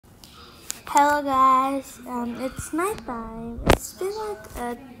Hello guys, it's nighttime. It's been like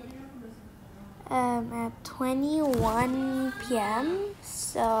at 21 p.m.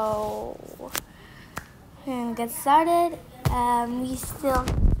 So we're gonna get started. We still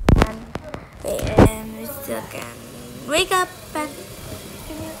can wake up at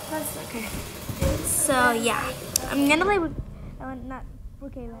okay. So yeah, I'm gonna play. I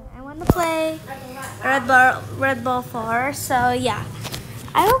want to play Red Ball 4. So yeah.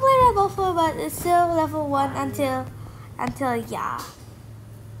 I will play Red Ball 4, but it's still level 1 until yeah.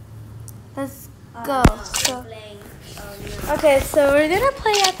 Let's go. So, okay, so we're gonna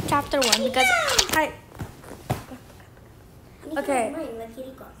play at chapter 1 because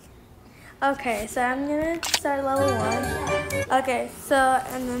Okay, so I'm gonna start level 1. Okay, so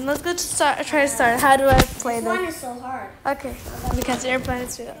and then let's go to try to start. How do I play this? This one is so hard. Okay, because airplane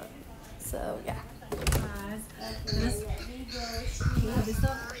is real. So yeah.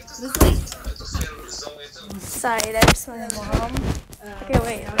 Sorry, that's my mom. Okay,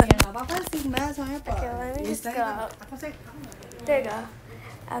 wait. Okay, let me just go. There you go.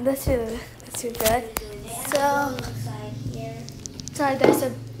 That's really good. So, sorry,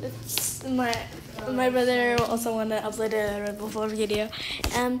 it's my brother also want to upload a Red Bull 4 video.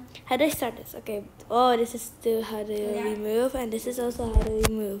 How do I start this? Okay. Oh, this is how to remove, and this is also how to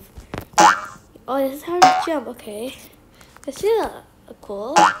remove. Oh, this is how to jump. Okay. This is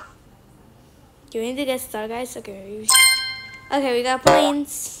cool. Do we need to get started, guys? Okay. Okay, we got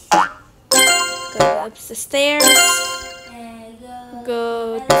planes. Go up the stairs.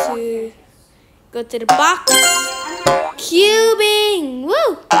 Go to the box. Cubing!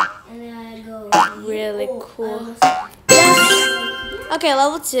 Woo! Really cool. Yes. Okay,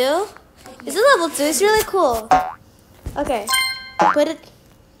 level 2. Is it level 2? It's really cool. Okay. Put it.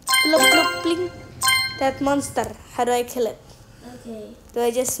 Bloop, bloop, bling. That monster. How do I kill it? Okay. Do I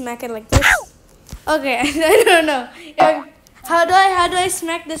just smack it like this? Okay, I don't know. How do I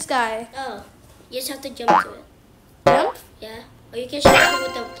smack this guy? Oh, you just have to jump to it. Jump? Yeah. Or you can shoot it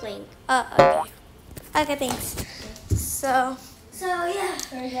with a plank. Okay. Okay, thanks. So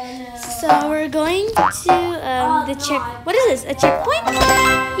yeah. we're going to the check. What is this? A checkpoint?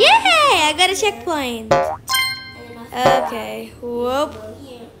 Yay! I got a checkpoint. Okay. Whoop.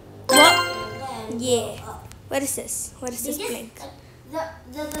 Whoop. Yeah. What is this? What is this plank?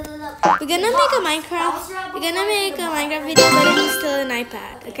 We're gonna make a Minecraft. We're gonna make a Minecraft video, but it's still an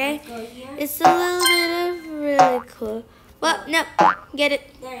iPad. Okay? It's a little bit of really cool. Well, no. Get it.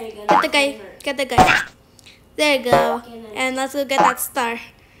 Get the guy. Get the guy. There you go. And let's go get that star.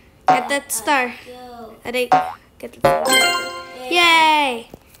 Get that star. How do I get the star? Yay!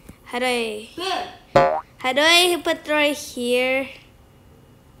 How do I put right here?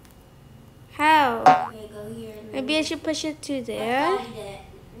 How? Maybe I should push it to there.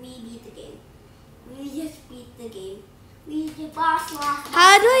 We beat the game. We just beat the game. We the boss lost.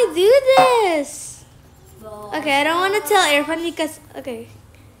 How do I do this? Okay, I don't want to tell Irfan because okay,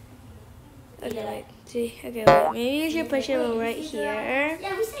 wait. See, okay, wait. Maybe we should push it right here.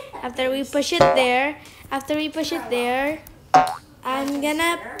 After we push it there, I'm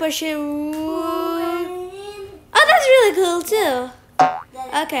gonna push it. Oh, that's really cool too.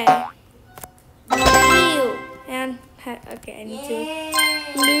 Okay. And okay, I need to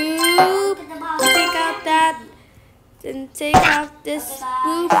loop. Take out that. Then take out this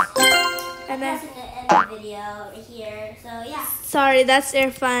loop. And then video here. So yeah. Sorry, that's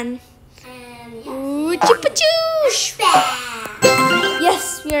Irfan. Ooh, chupa choosh!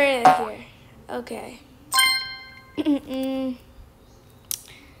 Yes, we are in here. Okay.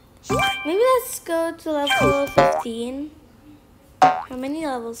 Maybe let's go to level 15. How many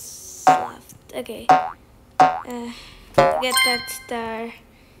levels left? Okay. Get that star.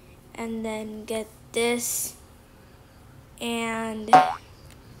 And then get this. And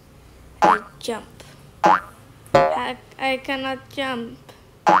jump. I cannot jump.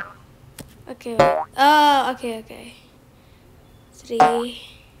 Okay, wait. Oh, okay. 3,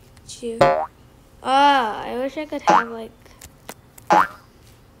 2. Oh, I wish I could have like.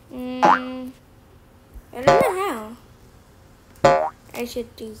 I don't know how. I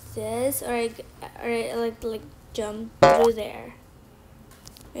should do this, or like jump through there.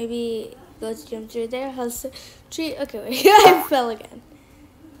 Maybe let's jump through there. How's 3? Okay, wait. I fell again.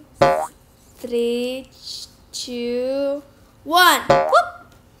 3, 2, 1. Whoop!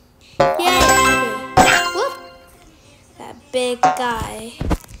 Yay! Okay. Whoop! That big guy.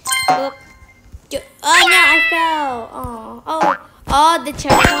 Whoop! Oh no, I fell. Oh, the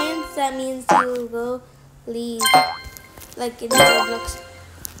checkpoints. That means you will leave, like in Roblox.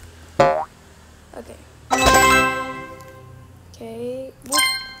 Okay. Okay. Whoop.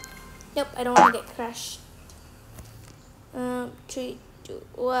 Nope, I don't want to get crushed. 3, 2,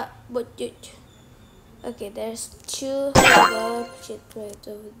 what? Okay, there's 2. Go push it right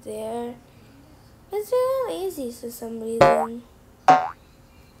over there. It's really easy for some reason.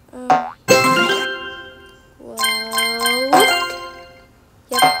 Wow.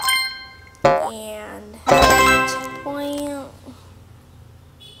 Yep. And checkpoint.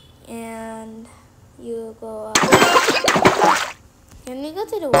 And you go up. Can we go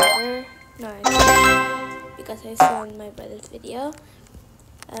to the water? No, I can't, because I saw in my brother's video.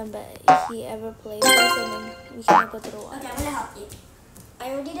 But he ever played this, and then we cannot go to the water. Okay, I'm gonna help you.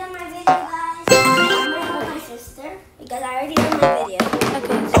 I already done my video, guys. I'm gonna help my sister because I already done my video.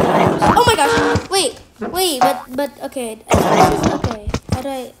 Okay. So, oh my gosh! Wait, but okay. Okay. How do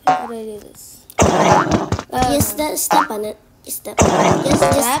I do this? Just step on it. Step.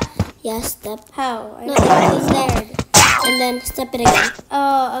 Just yeah, step. How? No, it's there. And then step it again.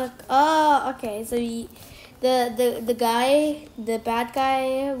 Oh, okay. So the guy, the bad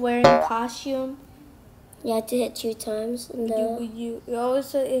guy wearing costume. You have to hit 2 times. And You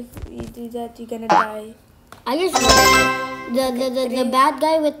also, if you do that, you're gonna die. I just the bad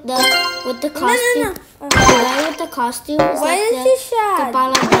guy with the costume. No. The guy with the costume is Why like is he sad?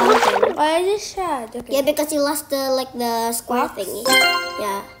 Kapala Mountain. Why is he sad? Okay. Yeah, because he lost the square Box? thingy.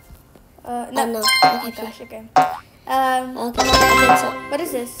 Yeah. No. No. Oh my Okay. gosh. Okay. Okay. So What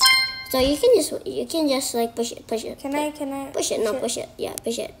is this? so you can just like push it. Can I? Push it. No, push it. Yeah,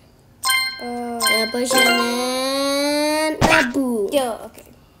 push it. Uh, Push it and then boom. Yo. Okay.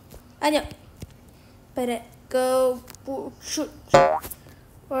 Ayo. But go shoot.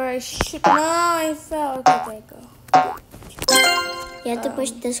 Or I shoot. No, I fell. Okay, there you go. You have to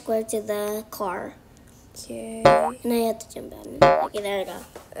push the square to the car. Okay. And then you have to jump down. Okay, there we go.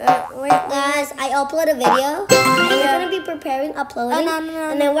 Wait. Guys, I upload a video. And we're gonna be preparing uploading. No,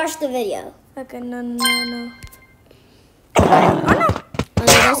 and then watch the video. Okay. No. Oh no,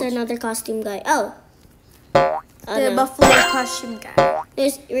 there's another costume guy. Oh. The No. buffalo costume guy.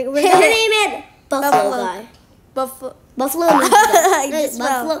 We're gonna name it Buffalo guy. Buffalo newbie guy.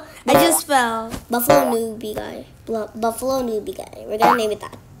 I just fell. Buffalo newbie guy. Buffalo newbie guy. We're gonna name it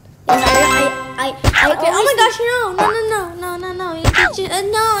that. I Okay. Oh my gosh! No! You did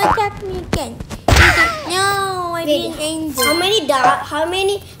no! Attack me again! No! I Wait, being angel. How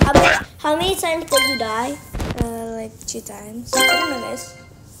many times did you die? Like 2 times. I don't know this.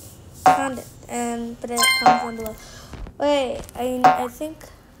 Found it and put it down below. Wait, I think.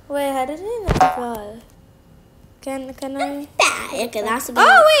 Wait, how did I not fall? Can I? Okay, that's a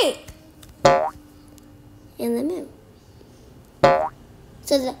Oh wait! in the moon.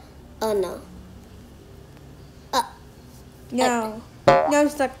 So oh no. No. No, I'm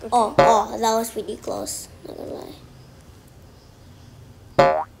stuck. Okay. Oh, that was pretty close. Not gonna lie.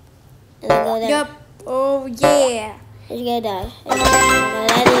 And then go there. Yup. Oh yeah. You're gonna die. Let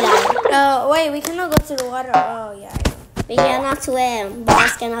me die. Oh wait, we cannot go to the water. Oh yeah. We cannot swim.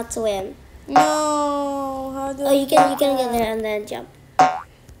 Boss cannot swim. No. How do? Oh, you can get there and then jump.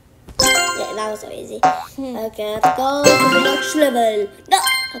 Yeah, that was so easy. Okay, let's go to the next level. No.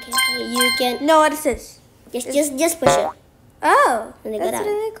 Okay, you can. No, what is this? Just push it. Oh, And they go that's down.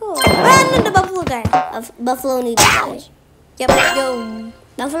 really cool. Ah, no, the buffalo guy. Buffalo newbie guy. Yep, yo.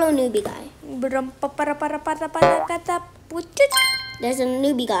 Buffalo newbie guy. There's a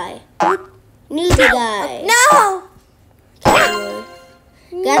newbie guy. Newbie guy. No!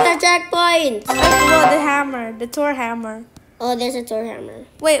 Get the checkpoint. Oh, the hammer, the Thor hammer. Oh, there's a Thor hammer.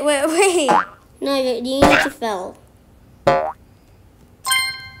 Wait. No, you need to fell.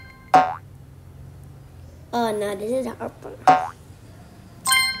 Oh no, this is a harpoon.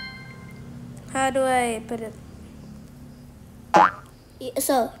 How do I put it?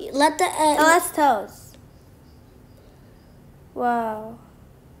 So let the Oh, that's toes. Wow.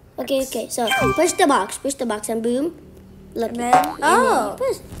 okay. So push the box, and boom. Look. And then, oh.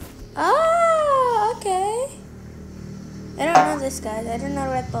 Push. Oh, okay. I don't know this, guys. I don't know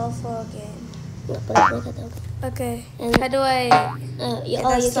Red Bull 4 game. Okay. And How do I? you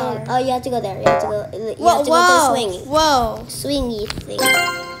have to go there. You have to go. You have to go to the swingy. Whoa. Swingy thing.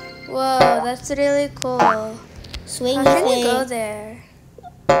 Whoa, that's really cool. Swingy How can thing. you go there?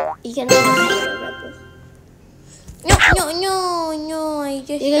 You can go there. No. I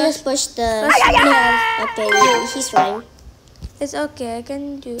just. You can just push the. Okay, he's right. It's okay. I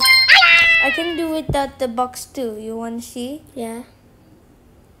can do without the box too. You want to see? Yeah.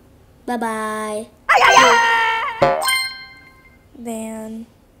 Bye bye. Then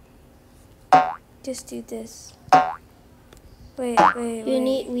just do this. Wait.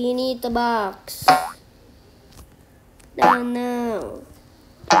 We need the box. No.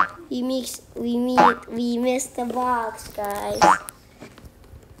 We missed the box, guys.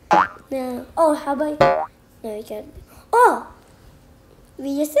 No. Oh, how about? No, we can't. Oh,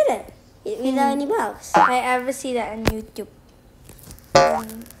 we just did it without any box. I ever see that on YouTube.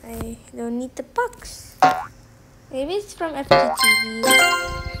 I don't need the box. Maybe it's from FGTV.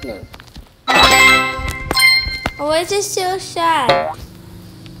 No. Oh, it's just so sad.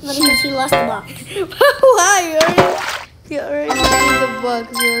 Not because he lost the box. Why? You already did the box.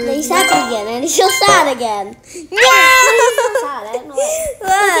 Then he's happy again, and he's still sad again. No! He's still sad. I don't know why.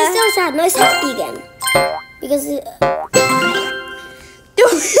 But he's still sad. No, he's happy again. Because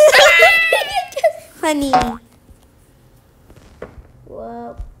Honey.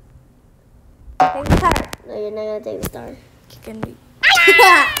 Whoa. Take the star. No, you're not gonna take the star. You can be.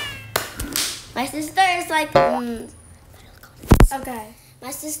 My sister is like Okay.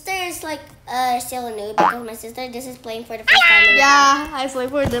 my sister is like still a noob because my sister this is playing for the first time. Yeah, I played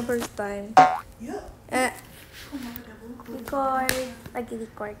for the first time. Yeah. Record. Lagi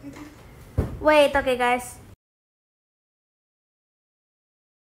record. Wait, okay guys.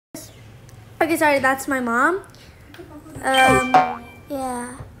 Okay, sorry, that's my mom.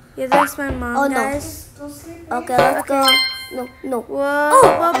 Yeah. Yeah, that's my mom, Oh, no. guys. Okay, let's go. No, no. Whoa.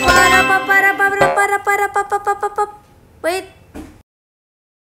 Wait.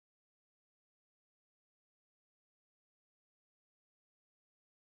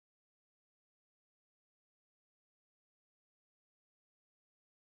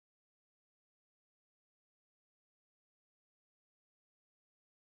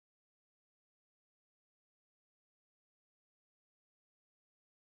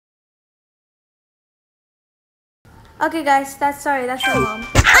 Okay, guys, that's my mom. No,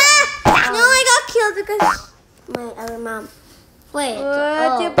 I got killed because. Our mom. Wait. What?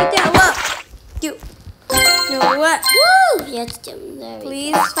 Oh. What? You. No, what? Woo! Yes, Jim. There we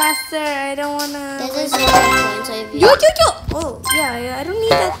Please, faster. I don't wanna. go. This is 0 points. So if you... Yo. Oh, yeah. I don't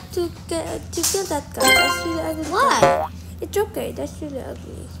need that to kill that guy. That's really ugly. Why? It's okay. That's really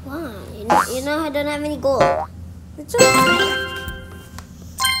ugly. Why? You know I don't have any gold. It's okay.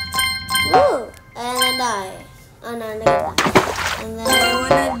 Woo! And then die. Oh no, look at that. And I then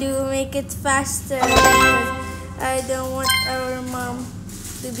wanna make it faster because I don't want our mom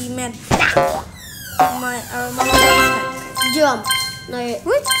to be mad. Our mom is mad. jump. No,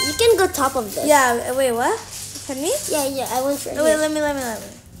 What? you can go top of this. Yeah. Wait. What? Can we? Yeah. I went for Oh, wait. Let me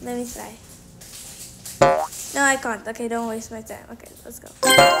try. No, I can't. Okay, don't waste my time. Okay, let's go.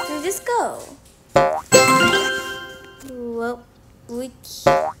 Just go. Well, which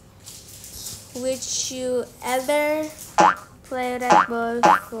you ever played that ball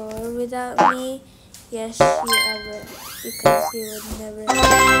before without me? Yes, you ever, because you would never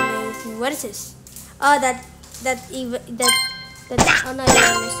play with me. What is this? Oh, that. Oh no, you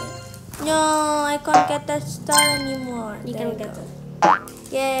don't miss it. No, I can't get that star anymore. You There can we get go. it.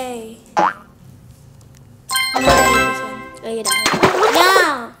 Yay. I'm gonna do this one. Oh, you die.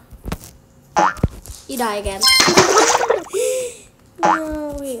 Yeah. You die again.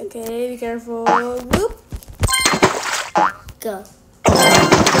 No, wait, okay, be careful. Whoop. Go.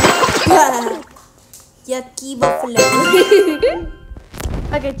 Yucky buffalo.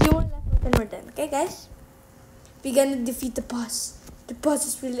 Okay, 2 more left, then we're done. Okay, guys? We're gonna defeat the boss. The boss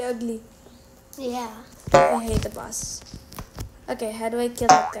is really ugly. Yeah. I hate the boss. Okay, how do I kill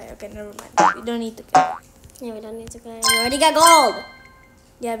that guy? Okay, never mind. We don't need to kill him. Yeah, we don't need to go. We already got gold.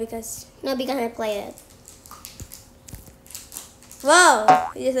 Yeah, because... No, because I played it.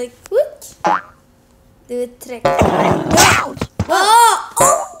 Wow! You just like, what? Do a trick. No! Oh!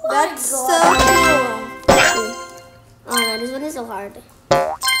 That's so cool. Oh no, this one is so hard.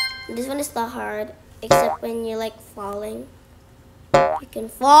 This one is not hard, except when you're like falling. You can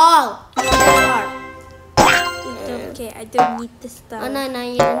fall. It's hard. It's okay, I don't need the star. Oh no,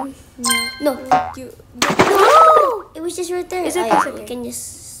 you don't. No. No. You, No! It was just right there. It's okay, Oh, yeah, it's okay. You can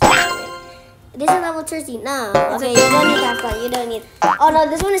just. This is level 13. No. Okay, you don't need that one. You don't need. Oh no,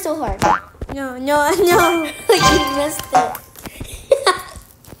 this one is so hard. no. You missed it.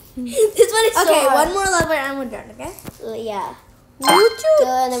 This one is so Okay, hard. one more level and we're done, okay? Yeah. YouTube.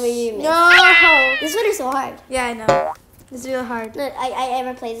 Good, and then you missed. No. This one is so hard. Yeah, I know. It's real hard. No, I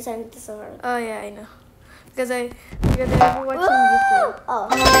ever played this and it's so hard. Oh yeah, I know. Because I ever watching YouTube. Oh.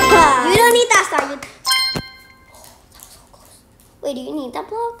 You don't need that star. Wait, do you need that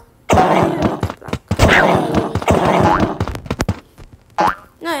block?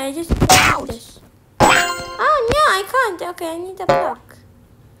 No, I just need this. Oh no, I can't. Okay, I need the block.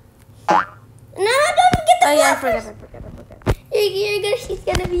 No, don't forget the Oh yeah, I block. forgot. She's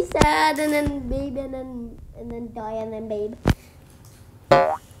gonna be sad, and then babe, and then die, and then babe.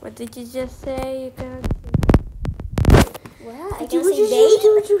 What did you just say? You cannot. What? I can say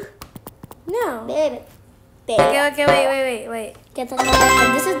babe. No. Babe. Babe. Okay, wait. Get the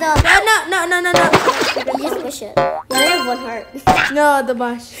and this is the. No. You just push it. You only have 1 heart. No, the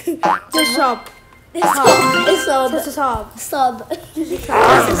bush. Just sub. It's sub. It's sub. Just a sub. Sub.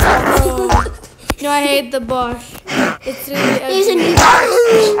 No, I hate the bush. It's really Here's a ugly. new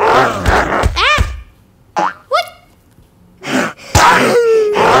bush. Ah! What?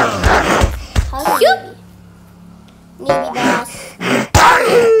 How's it? Maybe boss.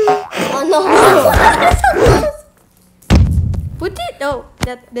 Oh no. Put it. No,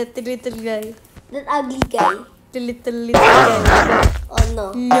 that little guy. That ugly guy. The little guy. Oh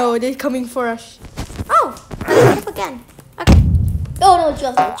no. No, they're coming for us. Oh, I lit up again. Okay. Oh no,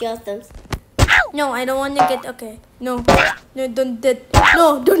 just them. No, I don't want to get. Okay. No, don't dead.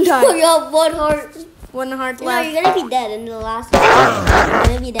 No, don't die. Oh, you have 1 heart. 1 heart No, left. you're gonna be dead in the last one. You're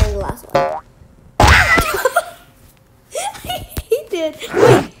gonna be dead in the last one. He did.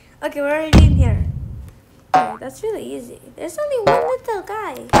 Wait. Okay, we're already in here. Okay, that's really easy. There's only 1 little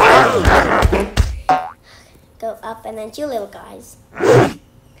guy. Go up and then 2 little guys.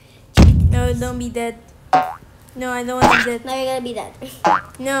 No, don't be dead. No, I don't want to be dead. Now you're gonna be dead.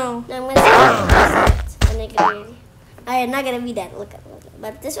 No. Now I'm gonna say it. I'm not gonna be dead. Look at.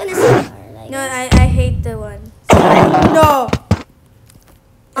 But this one is so hard. No, I hate the one. No.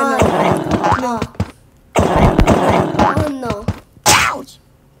 Oh no. Ouch.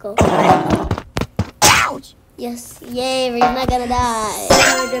 Go. Yes. Yay, we're not gonna die.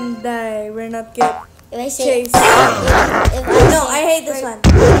 We're gonna die. We're not good. If I say Chase. No, I hate this one.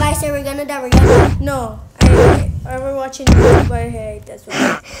 If I say we're gonna die, we're gonna die. No. We're watching YouTube, but I hate this one.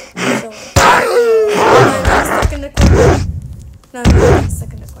 So, I'm stuck in the corner. No, I'm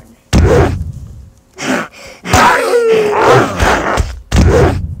stuck in the corner.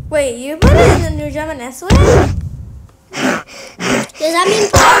 Wait, you put it in the New German S way? Does that mean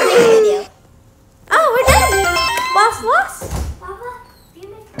Papa make a video? Oh, we're done. Boss. Papa, do you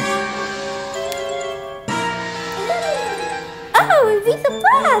make Oh, we beat the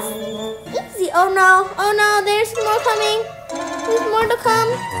boss. Easy. Oh no, there's more coming. There's more to come.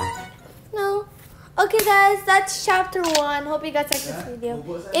 No. Okay guys, that's chapter 1. Hope you guys liked this video.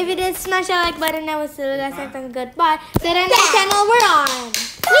 If you did, smash that like button. I will see you guys next time. Goodbye. The next channel we're on.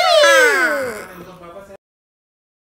 Woo!